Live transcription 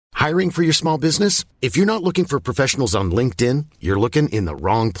Hiring for your small business? If you're not looking for professionals on LinkedIn, you're looking in the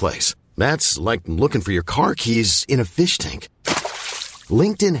wrong place. That's like looking for your car keys in a fish tank.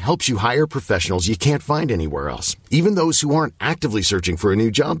 LinkedIn helps you hire professionals you can't find anywhere else, even those who aren't actively searching for a new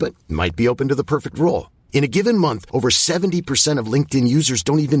job but might be open to the perfect role. In a given month, over 70% of LinkedIn users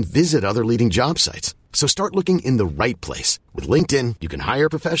don't even visit other leading job sites. So start looking in the right place. With LinkedIn, you can hire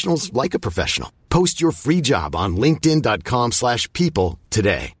professionals like a professional. Post your free job on linkedin.com/people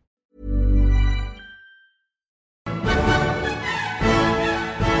today.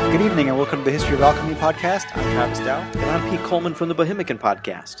 Good evening and welcome to the History of Alchemy podcast. I'm Travis Dow. And I'm Pete Coleman from the Bohemican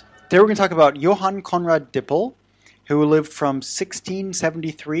podcast. Today we're going to talk about Johann Conrad Dippel, who lived from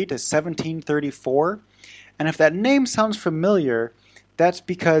 1673 to 1734. And if that name sounds familiar, that's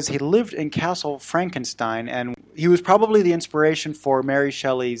because he lived in Castle Frankenstein, and he was probably the inspiration for Mary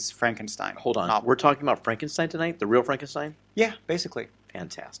Shelley's Frankenstein. Hold on. novel. We're talking about Frankenstein tonight? The real Frankenstein? Yeah, basically.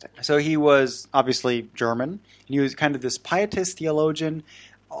 Fantastic. So he was obviously German. He was kind of this pietist theologian,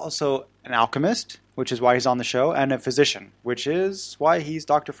 also an alchemist, which is why he's on the show, and a physician, which is why he's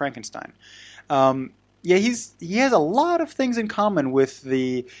Dr. Frankenstein. He has a lot of things in common with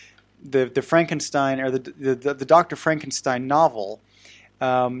the Frankenstein or the Dr. Frankenstein novel.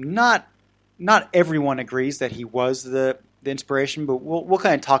 Not everyone agrees that he was the inspiration, but we'll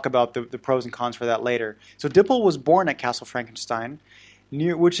kind of talk about the pros and cons for that later. So Dippel was born at Castle Frankenstein,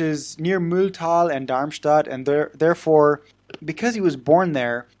 which is near Mühltal and Darmstadt, and therefore, because he was born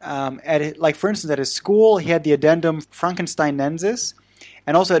there, for instance, at his school, he had the addendum Frankensteinensis,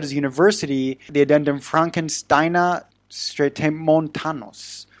 and also at his university, the addendum Frankensteiner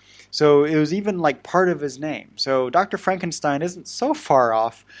Stratemontanus. So it was even like part of his name. So Dr. Frankenstein isn't so far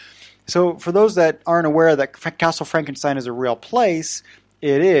off. So for those that aren't aware that Castle Frankenstein is a real place,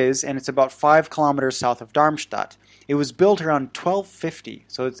 it is, and it's about 5 kilometers south of Darmstadt. It was built around 1250,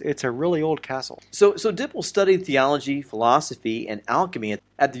 so it's a really old castle. So Dippel studied theology, philosophy, and alchemy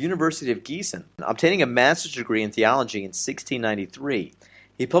at the University of Gießen, obtaining a master's degree in theology in 1693.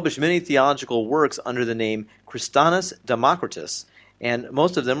 He published many theological works under the name Christianus Democritus, and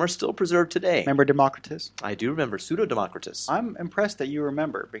most of them are still preserved today. Remember Democritus? I do remember Pseudo-Democritus. I'm impressed that you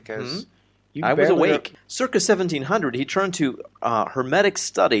remember, because I was awake. Circa 1700, he turned to Hermetic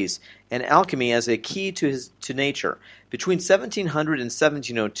studies and alchemy as a key to nature. Between 1700 and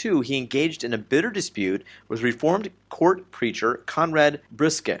 1702, he engaged in a bitter dispute with Reformed court preacher Conrad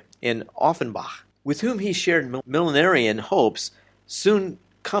Briske in Offenbach, with whom he shared millenarian hopes, soon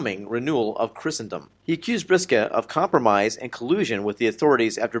coming renewal of Christendom. He accused Briske of compromise and collusion with the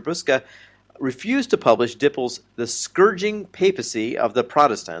authorities after Briske refused to publish Dippel's The Scourging Papacy of the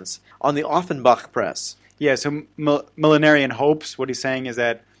Protestants on the Offenbach press. Yeah, so millenarian hopes, what he's saying is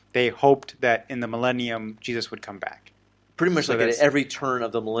that they hoped that in the millennium Jesus would come back. Pretty much at every turn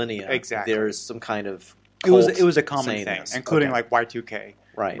of the millennia, exactly. There's some kind of cult it was a common thing, this. including like Y2K.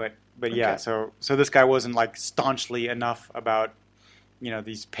 Right. But yeah, so this guy wasn't like staunchly enough about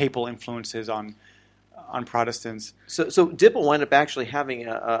these papal influences on Protestants. So Dippel wound up actually having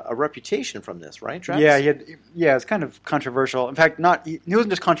a reputation from this, right, Travis? Yeah, it's kind of controversial. In fact, he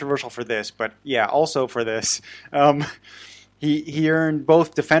wasn't just controversial for this, but yeah, also for this. He earned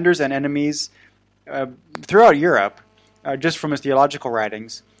both defenders and enemies throughout Europe, just from his theological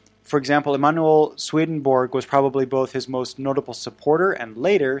writings. For example, Emanuel Swedenborg was probably both his most notable supporter and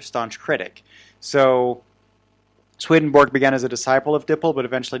later staunch critic. So Swedenborg began as a disciple of Dippel, but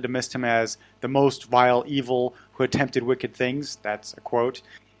eventually dismissed him as the most vile evil who attempted wicked things. That's a quote.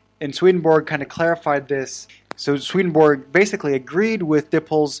 And Swedenborg kind of clarified this. So Swedenborg basically agreed with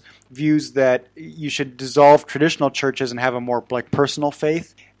Dippel's views that you should dissolve traditional churches and have a more personal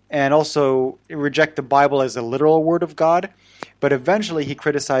faith, and also reject the Bible as a literal word of God. But eventually he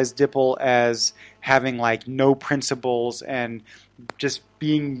criticized Dippel as having no principles and just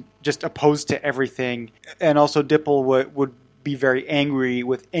being opposed to everything. And also Dippel would be very angry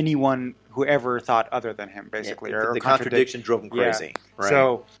with anyone who ever thought other than him, basically. The contradiction drove him crazy. Yeah.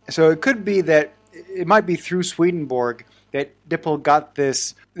 Right. So it could be that it might be through Swedenborg that Dippel got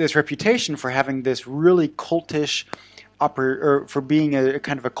this reputation for having this really cultish for being a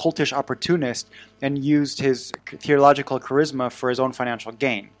kind of a cultish opportunist, and used his theological charisma for his own financial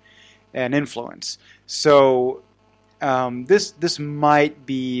gain and influence. So this might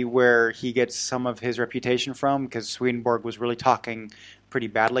be where he gets some of his reputation from, because Swedenborg was really talking pretty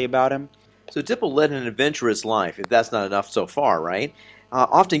badly about him. So Dippel led an adventurous life, if that's not enough so far, right?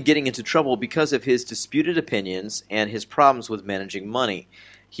 Often getting into trouble because of his disputed opinions and his problems with managing money.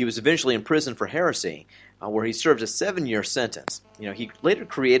 He was eventually imprisoned for heresy, where he served a 7-year sentence. He later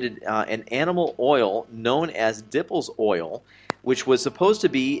created an animal oil known as Dippel's oil which was supposed to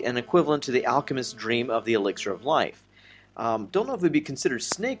be an equivalent to the alchemist's dream of the elixir of life. Don't know if it would be considered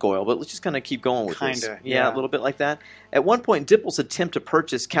snake oil, but let's just kind of keep going with this. Yeah, a little bit like that. At one point, Dippel's attempt to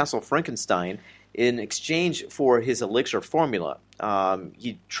purchase Castle Frankenstein in exchange for his elixir formula.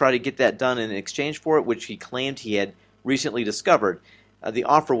 He tried to get that done in exchange for it, which he claimed he had recently discovered. The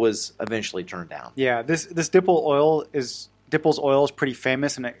offer was eventually turned down. Yeah, this Dippel's oil is pretty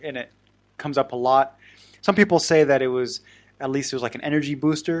famous, and it comes up a lot. Some people say that it was like an energy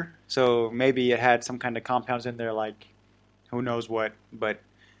booster, so maybe it had some kind of compounds in there, like who knows what. But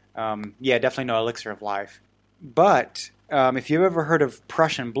yeah, definitely no elixir of life. But if you've ever heard of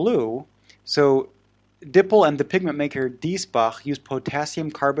Prussian blue, so Dippel and the pigment maker Diesbach used potassium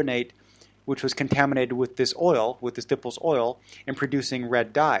carbonate, which was contaminated with this Dippel's oil, in producing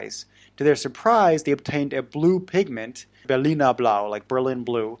red dyes. To their surprise, they obtained a blue pigment, Berliner Blau, like Berlin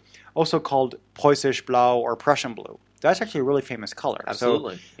blue, also called Preußisch Blau or Prussian blue. That's actually a really famous color.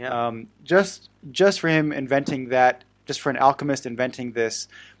 Absolutely, so, yeah. Just for him inventing that, just for an alchemist inventing this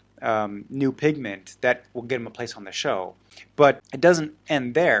new pigment, that will get him a place on the show. But it doesn't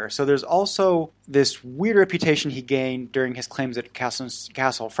end there. So there's also this weird reputation he gained during his claims at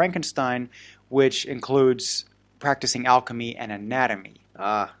Castle Frankenstein, which includes practicing alchemy and anatomy.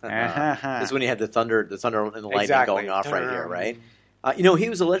 This is when he had the thunder and the lightning Exactly. going off right here, right? He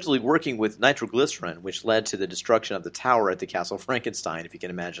was allegedly working with nitroglycerin, which led to the destruction of the tower at the Castle Frankenstein, if you can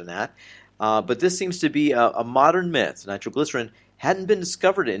imagine that. But this seems to be a modern myth. Nitroglycerin hadn't been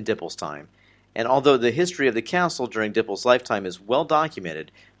discovered in Dippel's time. And although the history of the castle during Dippel's lifetime is well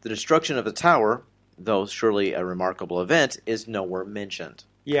documented, the destruction of the tower, though surely a remarkable event, is nowhere mentioned.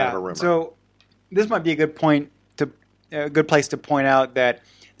 Yeah, kind of a rumor. So this might be a good place to point out that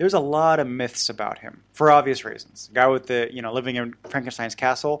there's a lot of myths about him for obvious reasons. A guy with living in Frankenstein's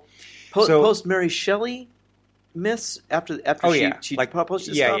castle. Post Mary Shelley myths after she published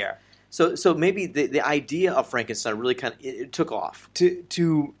this stuff? Yeah. So maybe the idea of Frankenstein really it took off.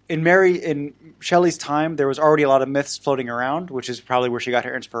 In Shelley's time, there was already a lot of myths floating around, which is probably where she got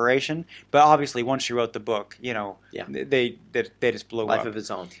her inspiration. But obviously, once she wrote the book, they just blew up. Life of its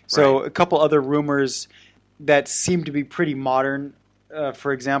own. So right. A couple other rumors that seem to be pretty modern.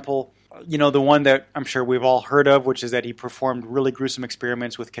 For example, the one that I'm sure we've all heard of, which is that he performed really gruesome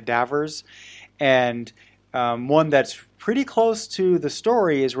experiments with cadavers, and one that's pretty close to the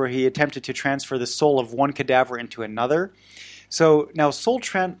story is where he attempted to transfer the soul of one cadaver into another. So now soul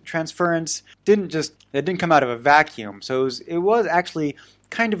transference didn't come out of a vacuum. So it was actually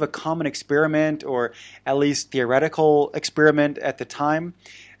kind of a common experiment, or at least theoretical experiment at the time,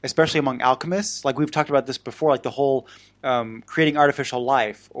 especially among alchemists. Like we've talked about this before, like the whole creating artificial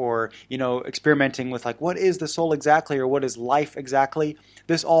life, or experimenting with like what is the soul exactly, or what is life exactly.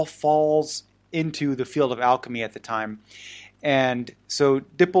 This all falls into the field of alchemy at the time. And so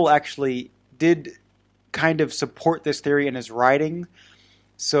Dippel actually did kind of support this theory in his writing.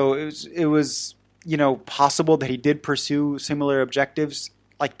 So it was possible that he did pursue similar objectives,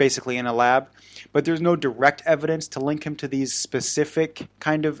 like basically in a lab, but there's no direct evidence to link him to these specific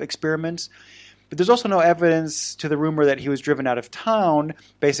kind of experiments. But there's also no evidence to the rumor that he was driven out of town,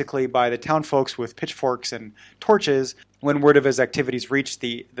 basically by the town folks with pitchforks and torches, when word of his activities reached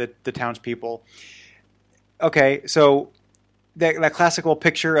the townspeople. Okay, so that classical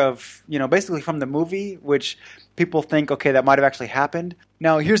picture of, basically from the movie, which people think, okay, that might have actually happened.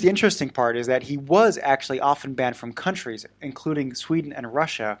 Now, here's the interesting part, is that he was actually often banned from countries, including Sweden and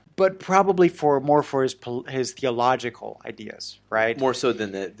Russia, but probably more for his theological ideas, right? More so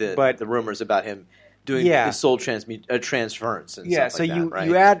than the rumors about him doing the soul transference and stuff so like that,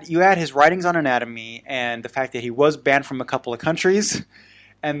 right? you add his writings on anatomy and the fact that he was banned from a couple of countries,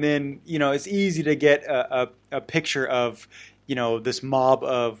 and then it's easy to get a picture of this mob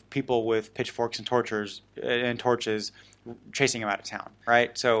of people with pitchforks and torches chasing him out of town,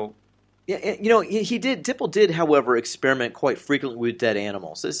 right? So Dippel did, however, experiment quite frequently with dead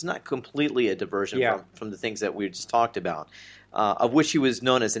animals. This is not completely a diversion from the things that we just talked about, of which he was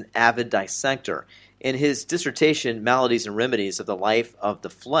known as an avid dissector. In his dissertation, Maladies and Remedies of the Life of the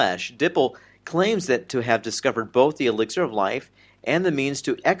Flesh, Dippel claims that to have discovered both the elixir of life and the means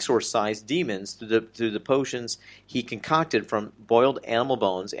to exorcise demons through the potions he concocted from boiled animal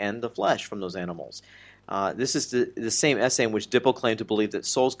bones and the flesh from those animals. This is the same essay in which Dippel claimed to believe that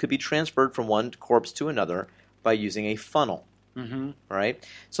souls could be transferred from one corpse to another by using a funnel. Mm-hmm. Right?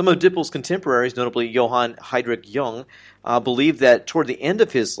 Some of Dippel's contemporaries, notably Johann Heydrich Jung, believed that toward the end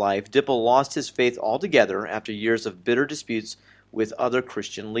of his life, Dippel lost his faith altogether after years of bitter disputes with other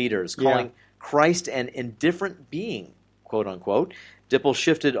Christian leaders, calling Christ an indifferent being, quote unquote. Dipple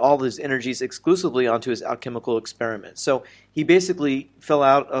shifted all his energies exclusively onto his alchemical experiments. So he basically fell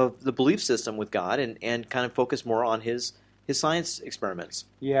out of the belief system with God and kind of focused more on his science experiments.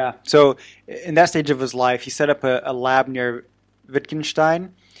 Yeah. So in that stage of his life, he set up a lab near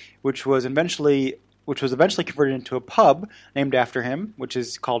Wittgenstein, which was eventually converted into a pub named after him, which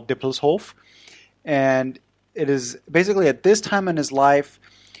is called Dippelshof. And it is basically at this time in his life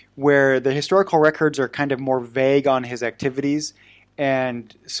where the historical records are kind of more vague on his activities,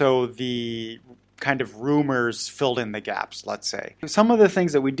 and so the kind of rumors filled in the gaps, let's say. Some of the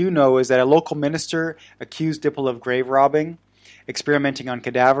things that we do know is that a local minister accused Dipple of grave robbing, experimenting on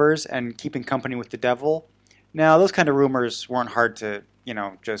cadavers, and keeping company with the devil. Now, those kind of rumors weren't hard to,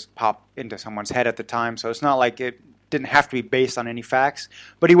 just pop into someone's head at the time, so it's not like it didn't have to be based on any facts,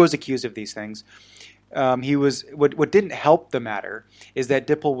 but he was accused of these things. What didn't help the matter is that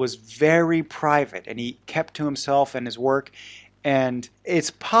Dipple was very private, and he kept to himself and his work, and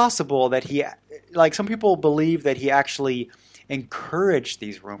it's possible that some people believe that he actually encouraged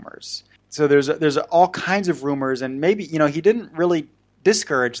these rumors. So there's all kinds of rumors, and maybe, he didn't really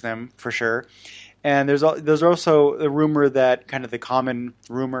discourage them for sure. And there's also the rumor that, kind of the common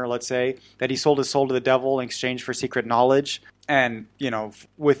rumor, let's say, that he sold his soul to the devil in exchange for secret knowledge. And,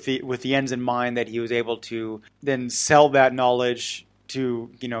 with the ends in mind that he was able to then sell that knowledge to,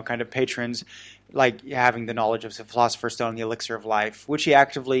 kind of patrons, like having the knowledge of the Philosopher's Stone, the elixir of life, which he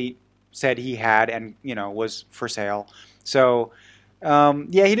actively said he had and, was for sale. So, he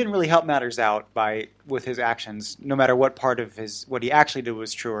didn't really help matters out with his actions, no matter what part of what he actually did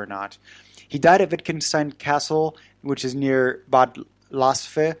was true or not. He died at Wittgenstein Castle, which is near Bad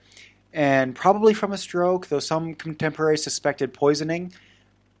Lasve, and probably from a stroke, though some contemporaries suspected poisoning.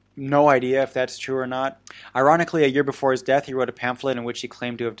 No idea if that's true or not. Ironically, a year before his death, he wrote a pamphlet in which he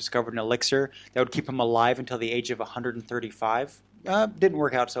claimed to have discovered an elixir that would keep him alive until the age of 135. Didn't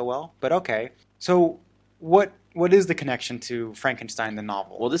work out so well, but okay. So what is the connection to Frankenstein, the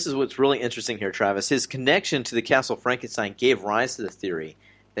novel? Well, this is what's really interesting here, Travis. His connection to the Castle Frankenstein gave rise to the theory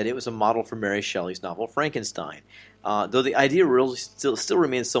that it was a model for Mary Shelley's novel Frankenstein, though the idea really still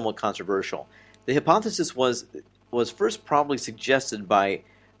remains somewhat controversial. The hypothesis was first probably suggested by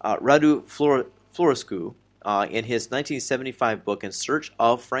Radu Florescu in his 1975 book In Search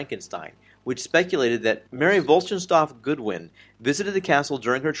of Frankenstein, which speculated that Mary Wolkenstoff Goodwin visited the castle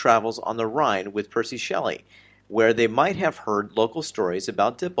during her travels on the Rhine with Percy Shelley, where they might have heard local stories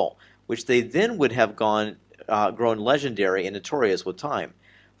about Dipple, which they then would have grown legendary and notorious with time.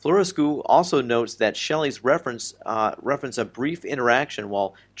 Florescu also notes that Shelley's reference a brief interaction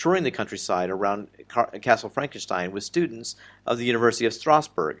while touring the countryside around Castle Frankenstein with students of the University of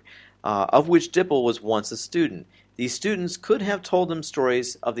Strasbourg, of which Dipple was once a student. These students could have told him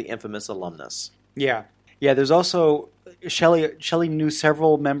stories of the infamous alumnus. Yeah. There's also Shelley knew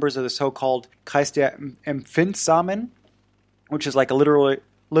several members of the so-called Kreis der Empfindsamen, which is like a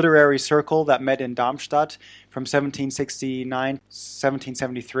literary circle that met in Darmstadt from 1769 to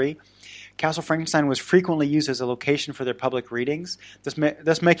 1773. Castle Frankenstein was frequently used as a location for their public readings,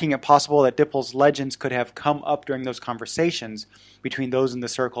 thus making it possible that Dipple's legends could have come up during those conversations between those in the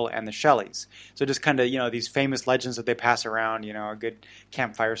circle and the Shelleys. So just kind of, these famous legends that they pass around, a good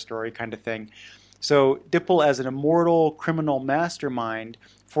campfire story kind of thing. So Dipple, as an immortal criminal mastermind,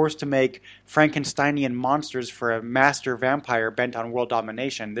 forced to make Frankensteinian monsters for a master vampire bent on world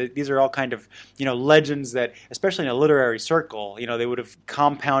domination. These are all kind of, legends that, especially in a literary circle, they would have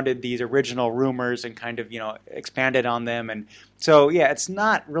compounded these original rumors and kind of, expanded on them. And so, it's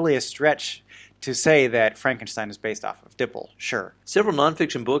not really a stretch to say that Frankenstein is based off of Dipple, sure. Several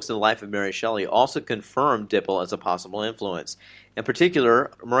nonfiction books in the life of Mary Shelley also confirm Dipple as a possible influence. In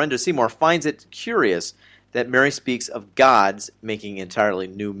particular, Miranda Seymour finds it curious that Mary speaks of gods making entirely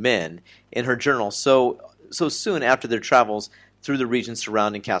new men in her journal so soon after their travels through the region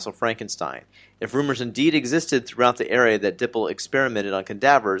surrounding Castle Frankenstein. If rumors indeed existed throughout the area that Dipple experimented on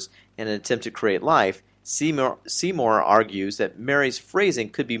cadavers in an attempt to create life, Seymour argues that Mary's phrasing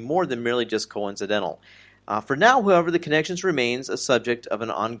could be more than merely just coincidental. For now, however, the connections remains a subject of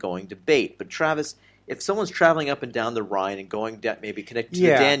an ongoing debate. But Travis, if someone's traveling up and down the Rhine and going maybe connected to the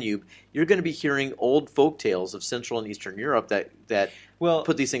Danube, you're going to be hearing old folk tales of Central and Eastern Europe that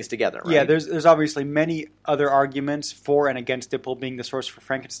put these things together, right? Yeah, there's obviously many other arguments for and against Dipple being the source for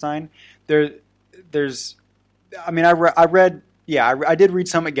Frankenstein. I did read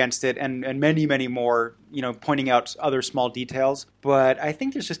some against it and many, many more, pointing out other small details. But I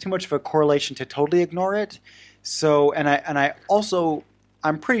think there's just too much of a correlation to totally ignore it. So,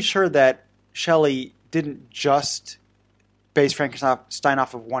 I'm pretty sure that Shelley didn't just base Frankenstein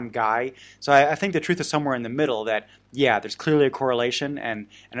off of one guy. So I think the truth is somewhere in the middle. That there's clearly a correlation, and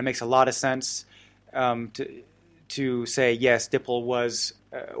it makes a lot of sense to say yes, Dipple was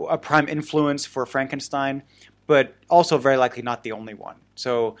a prime influence for Frankenstein, but also very likely not the only one.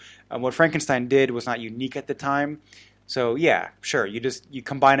 So what Frankenstein did was not unique at the time. So yeah, sure, you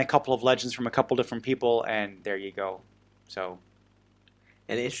combine a couple of legends from a couple different people, and there you go. So,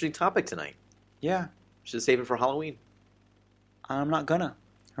 an interesting topic tonight. Yeah. Should save it for Halloween. I'm not gonna.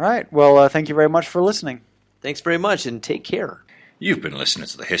 All right. Well, thank you very much for listening. Thanks very much, and take care. You've been listening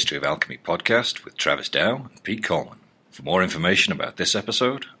to the History of Alchemy podcast with Travis Dow and Pete Coleman. For more information about this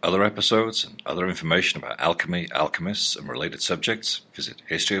episode, other episodes, and other information about alchemy, alchemists, and related subjects, visit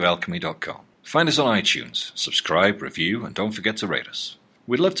historyofalchemy.com. Find us on iTunes, subscribe, review, and don't forget to rate us.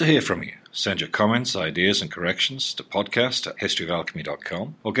 We'd love to hear from you. Send your comments, ideas, and corrections to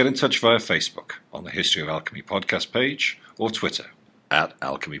podcast@historyofalchemy.com, or get in touch via Facebook on the History of Alchemy podcast page, or Twitter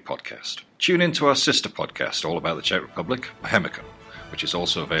 @Alchemy Podcast. Tune in to our sister podcast all about the Czech Republic, Bohemicon, which is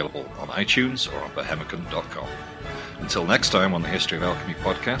also available on iTunes or on bohemicon.com. Until next time on the History of Alchemy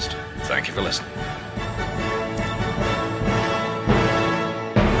podcast, thank you for listening.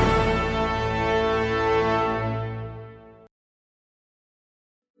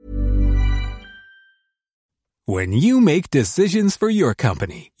 When you make decisions for your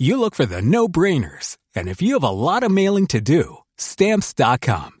company, you look for the no-brainers. And if you have a lot of mailing to do,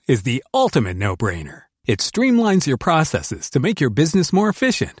 Stamps.com is the ultimate no-brainer. It streamlines your processes to make your business more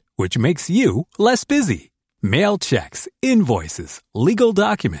efficient, which makes you less busy. Mail checks, invoices, legal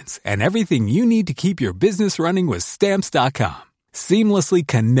documents, and everything you need to keep your business running with Stamps.com. Seamlessly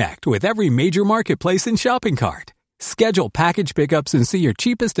connect with every major marketplace and shopping cart. Schedule package pickups and see your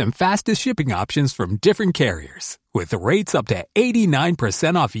cheapest and fastest shipping options from different carriers, with rates up to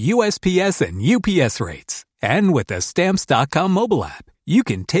 89% off USPS and UPS rates. And with the Stamps.com mobile app, you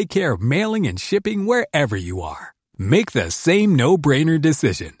can take care of mailing and shipping wherever you are. Make the same no-brainer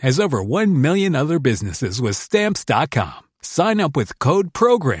decision as over 1 million other businesses with Stamps.com. Sign up with code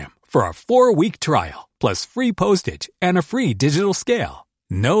PROGRAM for a 4-week trial, plus free postage and a free digital scale.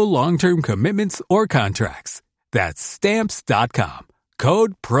 No long-term commitments or contracts. That's Stamps.com.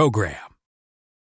 Code PROGRAM.